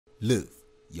Live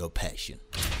your passion.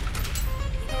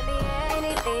 Can be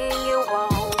anything you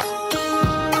want.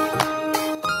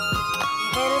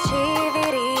 You can achieve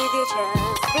it if you just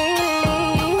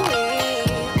believe.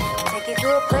 Take you to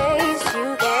a place you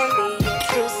can be your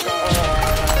true self.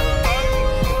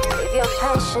 Live your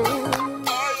passion.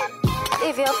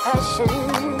 Live your passion,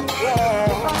 yeah.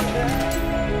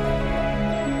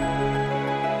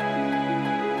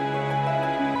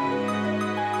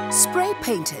 Spray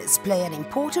painters play an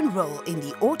important role in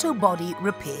the auto body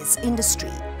repairs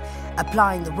industry.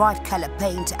 Applying the right color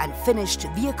paint and finish to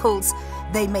vehicles,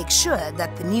 they make sure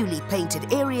that the newly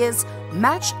painted areas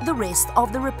match the rest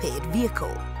of the repaired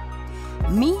vehicle.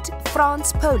 Meet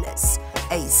Frans Paulus,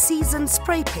 a seasoned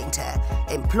spray painter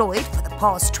employed for the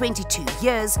past 22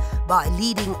 years by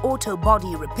leading auto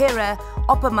body repairer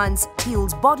Opperman's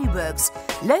Thiels Bodyworks,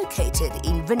 located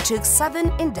in Windhoek's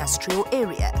southern industrial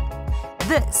area.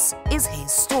 This is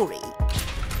his story.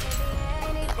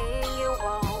 Anything you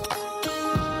want.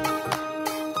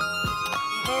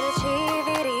 You can achieve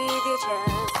it if you just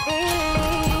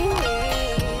believe.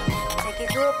 Take you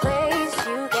to a place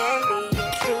you can be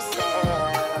your true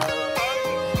self.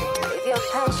 Live your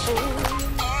passion.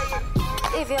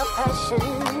 Live your passion,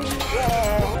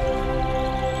 yeah.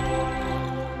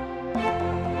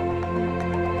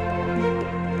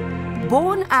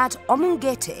 Born at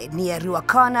Omungete near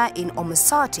Ruakana in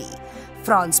Omusati,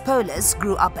 Frans Paulus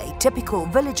grew up a typical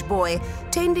village boy,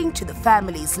 tending to the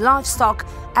family's livestock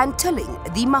and tilling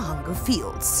the Mahango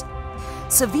fields.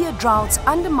 Severe droughts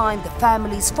undermined the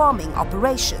family's farming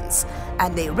operations,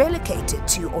 and they relocated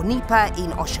to Onipa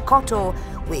in Oshikoto,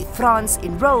 where Frans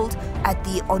enrolled at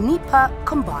the Onipa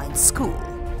Combined School.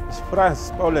 It's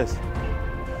Frans Paulus.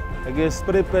 I guess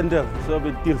spray painter, so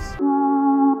with Thiels.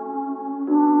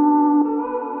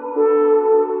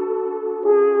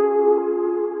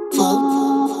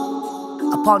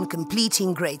 Upon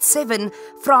completing grade 7,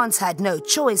 Frans had no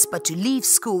choice but to leave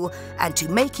school and to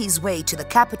make his way to the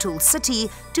capital city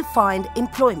to find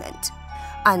employment.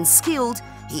 Unskilled,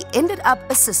 he ended up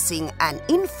assisting an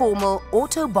informal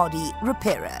auto body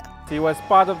repairer. He was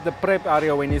part of the prep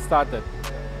area when he started,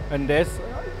 and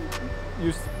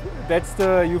you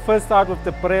first start with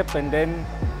the prep, and then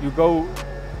you go.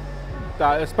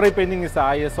 The spray painting is the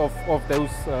highest of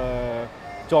those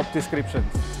job descriptions,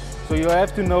 so you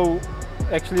have to know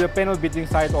actually the panel beating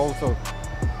side also.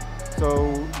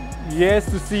 So he has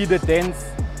to see the dents,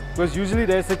 because usually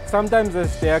sometimes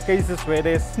there are cases where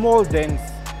there's small dents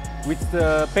which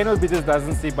the panel beaters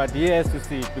doesn't see, but he has to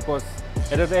see it, because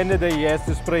at the end of the day he has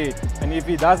to spray it, and if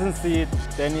he doesn't see it,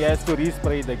 then he has to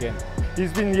respray it again.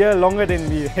 He's been here longer than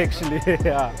me actually.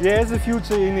 Yeah. He has a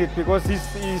future in it, because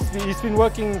he's been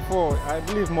working for, I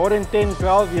believe, more than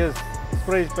 10-12 years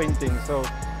spray painting. So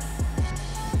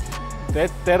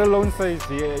that alone says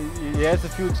he has a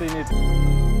future in it.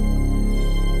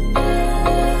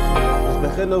 Ons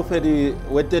begin nou vir die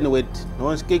wet en wet. Nou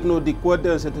ons kyk nou die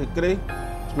kode ons het gekry.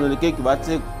 Ons moet kyk wat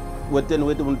se wet en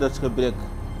wet moet ons gebruik.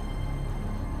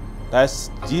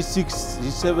 That's G6,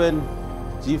 G7,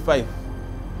 G5.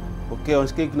 Okay,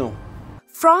 ons kyk nou.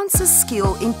 Frans's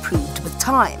skill improved with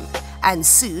time, and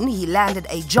soon he landed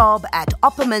a job at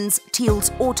Opperman's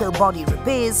Thiels Auto Body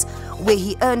Repairs, where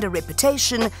he earned a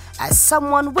reputation as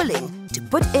someone willing to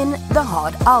put in the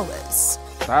hard hours.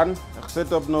 Dan, ek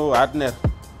sit op nou hardner,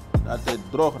 dat het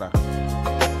droog raak.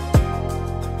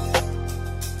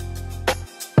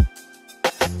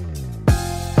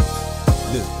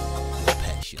 Live your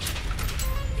passion.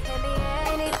 Can be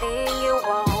anything you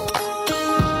want.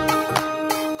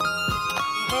 You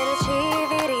can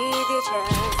achieve it if you just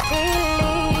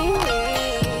believe.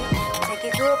 Take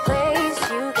you to a place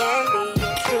you can be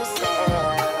your true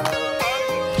self.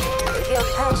 Live your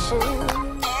passion.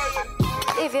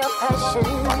 Live your passion,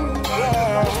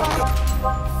 yeah.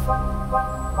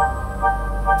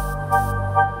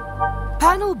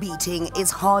 Panel beating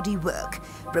is hardy work.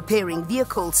 Preparing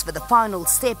vehicles for the final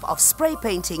step of spray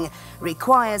painting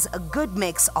requires a good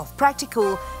mix of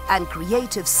practical and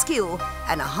creative skill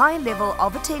and a high level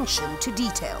of attention to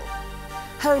detail.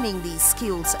 Honing these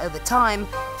skills over time,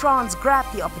 Frans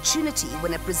grabbed the opportunity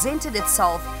when it presented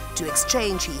itself to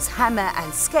exchange his hammer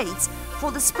and skates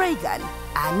for the spray gun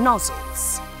and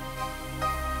nozzles.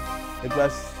 Ek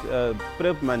was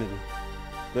prep manager,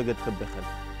 waar ek het begin.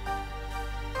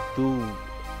 Toe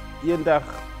eendag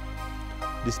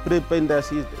die spray painter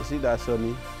sien daar so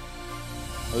nie.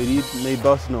 Hy riep my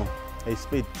boss nou, hy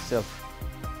spuit self.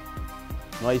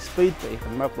 Nou hy spuit, hy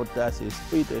gaan maak rotasie, hy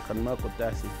spuit, hy gaan maak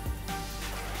rotasie.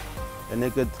 En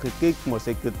ek het gekyk, mos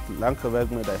ek het lang gewerk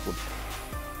met hy goed.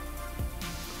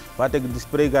 Wat ek die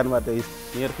spray gun wat hy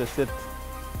neergesit,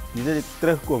 Die dat ik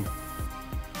terugkom,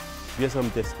 wees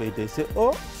om te spijt. Hij zei,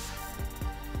 oh,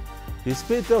 je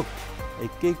spijt ook. Hij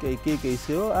keek, hij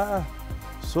zei, oh,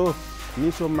 zo,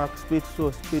 niet zo maak, spijt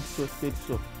zo.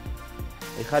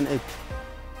 Hij gaat uit.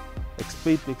 Ik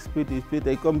spijt.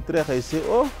 Hij komt terug, hij zei,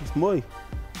 oh, is mooi.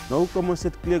 Nou kom ons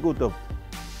zet kleedgoed op.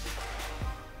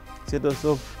 Zet ons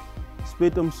op.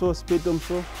 Spijt hem zo.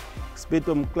 Spijt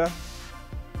hem klaar.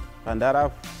 Van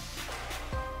daaraf,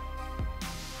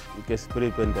 ik heb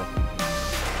spraypainter.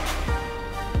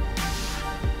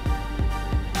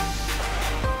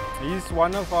 He's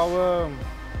one of our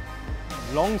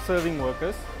long-serving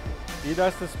workers. He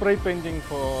does the spray painting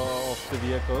of the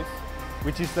vehicles,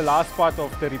 which is the last part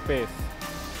of the repairs.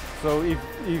 So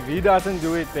if he doesn't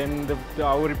do it, then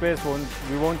our repairs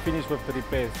we won't finish with the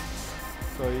repairs.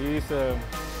 So he is an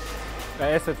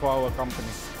asset for our company.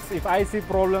 If I see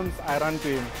problems, I run to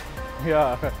him.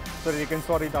 Yeah, so he can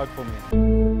sort it out for me.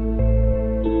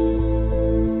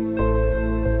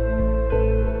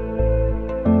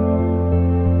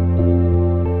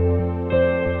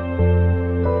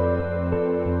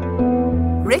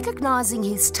 Recognizing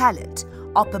his talent,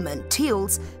 Opperman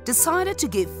Thiels decided to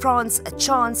give Frans a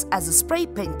chance as a spray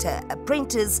painter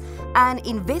apprentice and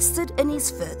invested in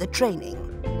his further training.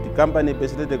 De company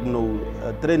besloot dat ik nou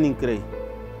training krijg.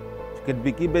 Ik heb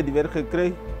een beetje werk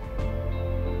gekregen.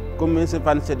 Kom mensen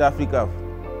van Zuid-Afrika af.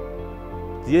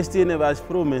 De eerste ene was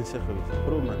vrouwmensen geweest.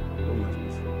 Vrouwman.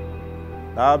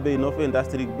 Daar ben je nog in dat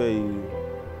district bij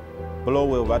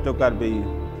Blauwe, wat ook daar bij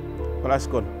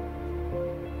Plaskon.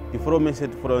 Die vrouwmensen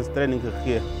hebben voor ons training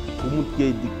gegeven. Hoe moet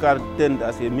je die kar tent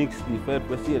als je mix die ver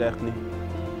precies recht niet.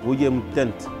 Hoe je moet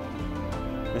tent.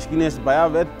 Misschien is het bij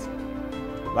jou wet.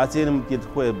 Wat je moet je het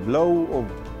gooien blauw of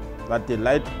wat de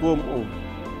light komt of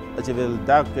als je wil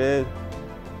dak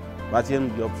wat je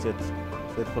moet je opzetten.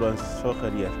 Dat is voor ons zo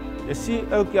geleerd. Je ziet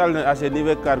elk jaar als een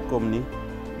nieuwe kar komt niet,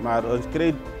 maar ons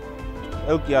krijgt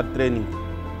elk jaar training.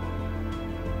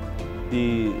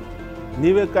 Die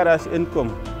nieuwe kar als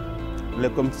inkomt,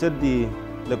 le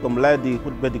komt leidt die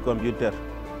goed bij de computer.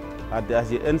 Als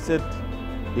je inzet,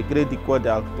 je krijgt die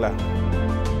code al klaar.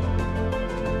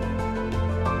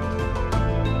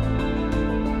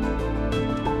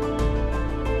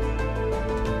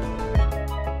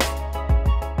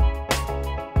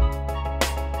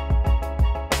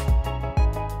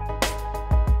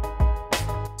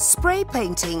 Spray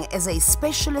painting is a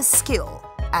specialist skill,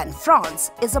 and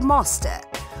Frans is a master,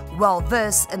 well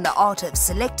versed in the art of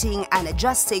selecting and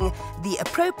adjusting the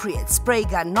appropriate spray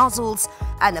gun nozzles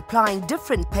and applying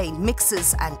different paint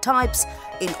mixes and types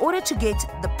in order to get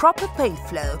the proper paint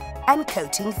flow and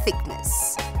coating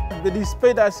thickness. De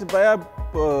spray dat is bij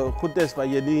goed is van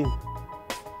je niet,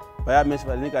 bij mensen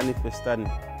wat niet kan niet verstaan.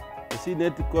 Je ziet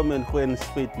net komen en gewoon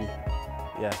spray niet.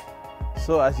 Ja.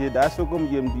 So als je daar zo komt,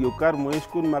 je kar mooi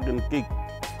schoon maakt en kijk,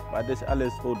 maar dat is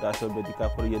alles fout daar zo bij die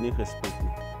kar voor je niet gespeeld.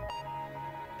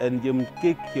 En je moet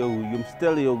kijken, je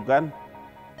stel je gun,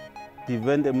 die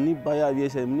wend hem niet bij jou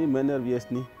wees, hem niet minder wees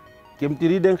niet. Je moet die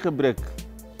reading gebruiken,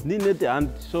 niet net de hand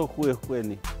zo goed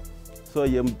niet. So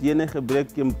je moet die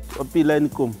gebruiken, je moet op die lijn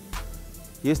komen.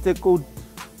 Je steekt goed,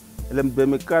 en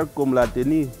bij elkaar komen laten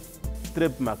niet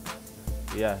strip maken.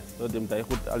 Ja, zo je moet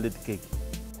goed altijd kijken.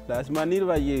 Dat is de manier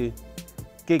waar je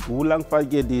kijk hoe lang val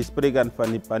je die spraygun van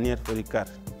die panier voor die kar.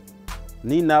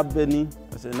 Niet nabij niet,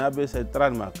 als je nabij is, het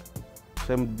traan maken.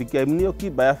 Ze moet niet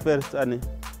ook bij ver staan.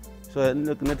 Zo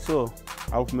net zo,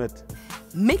 half met.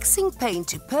 Mixing paint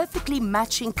to perfectly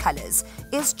matching colors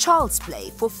is child's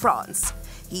play for Frans.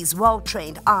 His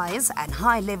well-trained eyes and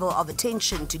high level of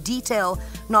attention to detail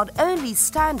not only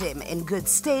stand him in good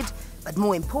stead, but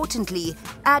more importantly,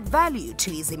 add value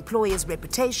to his employer's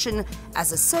reputation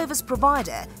as a service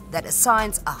provider that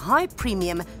assigns a high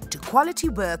premium to quality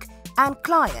work and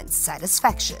client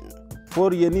satisfaction.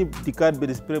 Voor je niet die kaart bij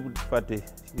de spray moet vatten,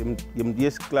 je moet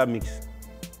eerst klaar mixen.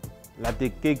 Laat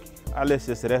je kijken, alles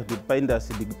is recht. Die pijn dat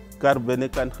ze die kaart binnen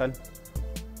kan gaan,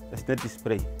 dat is net die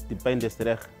spray. Die pijn is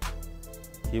recht.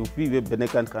 Je hoeft niet weer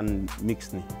binnenkant gaan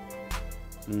mixen.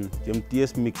 Je moet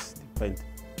eerst mixen, die pijn.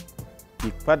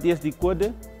 Je vat eerst die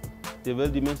code,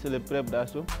 terwijl die mensen de prep daar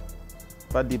zo.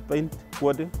 Vat die paint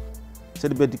code,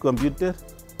 zet bij de computer.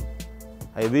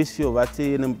 Hij weet je wat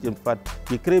je moet vat.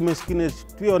 Je krijgt misschien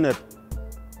 200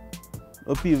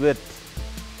 op je wet.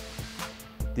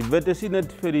 Die wet is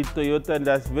niet voor die Toyota,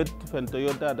 dat is wet van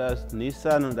Toyota, dat is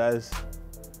Nissan, dat is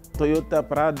Toyota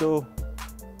Prado.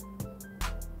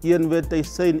 Eén wet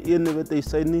is zijn, één wet is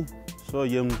zijn niet. Zo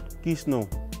je moet kiezen nou.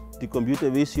 Die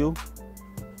computer weet je.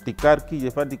 Die kaartje,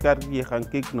 je vat die kaartje, je gaat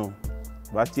kijken nou.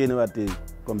 Wat je wat je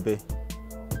komt bij.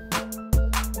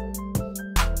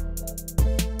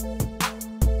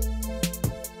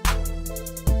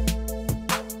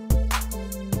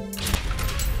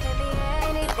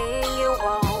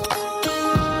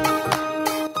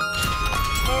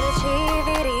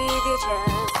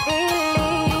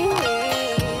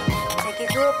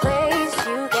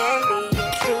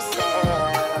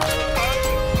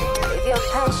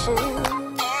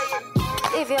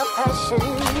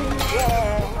 passion,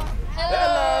 yeah.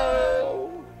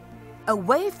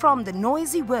 Away from the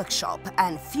noisy workshop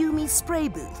and fumey spray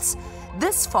booths,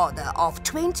 this father of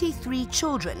 23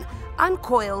 children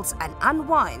uncoils and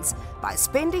unwinds by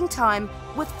spending time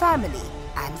with family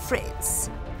and friends.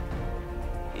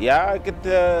 Ja, ek het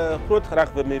groot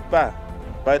geraak by my pa.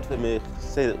 Pa het vir my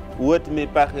gesê, hoe het my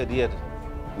pa geleer?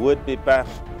 Hoe het my pa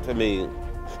vir my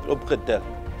opgetel?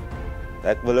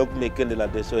 Ek wil ook my kinders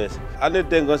laat dit so is. Ander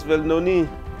ding, ons wil nou nie,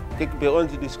 kyk by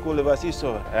ons in die skole was nie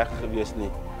so erg geweest nie.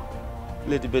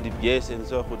 Let by die BS en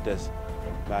so goed is.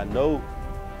 Maar nou,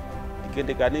 die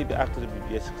kinderen kan nie by achter die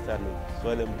BS gestaan nie.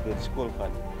 So hulle moet by die skool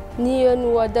gaan. 你有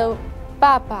我的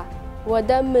爸爸，我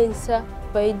的名字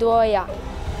维多亚，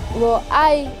我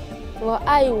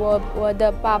爱我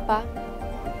的爸爸，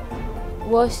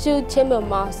我是前面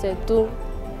马塞东，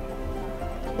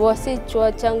我是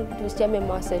做成都前面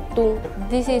马塞东。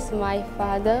This is my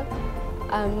father.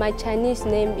 My Chinese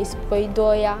name is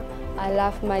Weidoya. I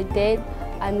love my dad.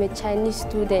 I'm a Chinese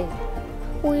student.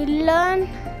 We learn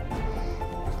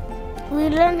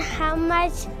how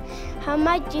much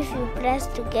if you press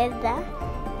together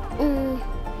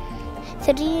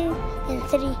 3 and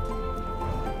 3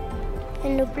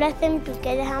 and you press them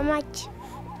together how much?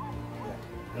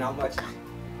 How much?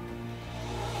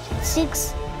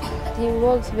 6. He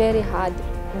works very hard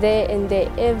day and day,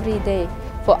 every day,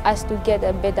 for us to get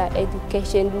a better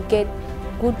education, to get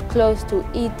good clothes to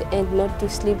eat and not to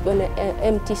sleep on an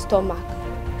empty stomach.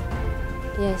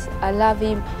 Yes, I love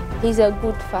him. He's a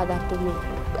good father to me.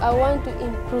 I want to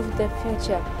improve the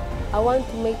future. I want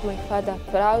to make my father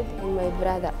proud and my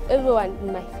brother, everyone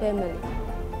in my family.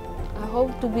 I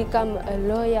hope to become a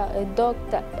lawyer, a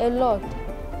doctor, a lot.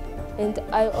 And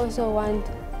I also want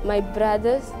my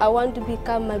brothers, I want to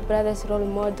become my brothers' role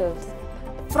models.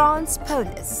 Frans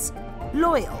Paulus,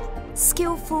 loyal,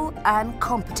 skillful and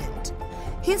competent.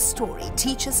 His story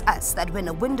teaches us that when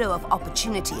a window of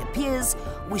opportunity appears,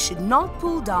 we should not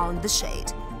pull down the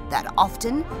shade. That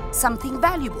often, something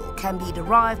valuable can be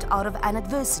derived out of an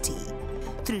adversity.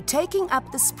 Through taking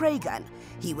up the spray gun,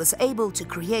 he was able to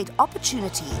create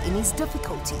opportunity in his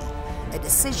difficulty, a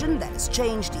decision that has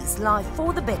changed his life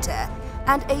for the better,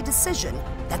 and a decision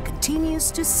that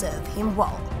continues to serve him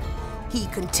well. He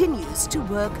continues to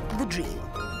work the dream.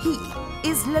 He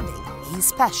is living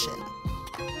his passion.